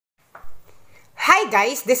Hi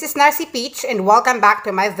guys, this is Narcy Peach and welcome back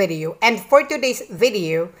to my video. And for today's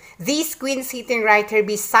video, this queen sitting right here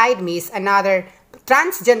beside me is another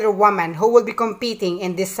transgender woman who will be competing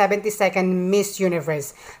in this 72nd Miss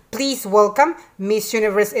Universe. Please welcome Miss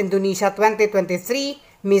Universe Indonesia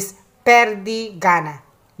 2023, Miss Perdi Gana.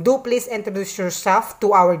 Do please introduce yourself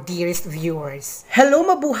to our dearest viewers. Hello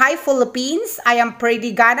mabuhay Philippines! I am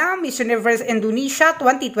Perdi Gana, Miss Universe Indonesia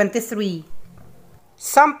 2023.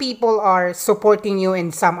 Some people are supporting you and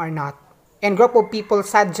some are not. And group of people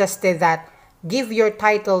suggested that give your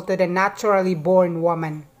title to the naturally born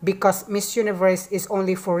woman because Miss Universe is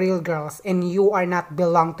only for real girls and you are not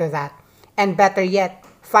belong to that. And better yet,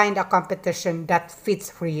 find a competition that fits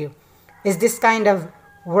for you. Is this kind of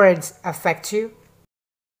words affect you?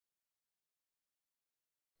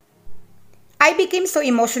 I became so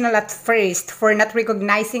emotional at first for not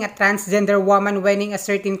recognizing a transgender woman winning a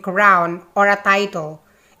certain crown or a title.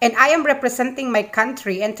 And I am representing my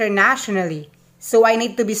country internationally. So I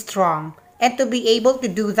need to be strong. And to be able to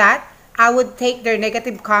do that, I would take their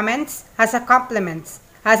negative comments as a compliment,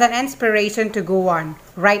 as an inspiration to go on.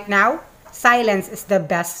 Right now, silence is the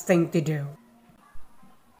best thing to do.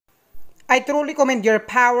 I truly commend your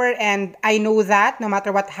power and I know that no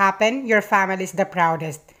matter what happened, your family is the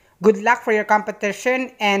proudest. Good luck for your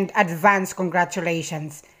competition and advance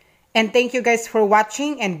congratulations. And thank you guys for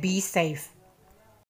watching and be safe.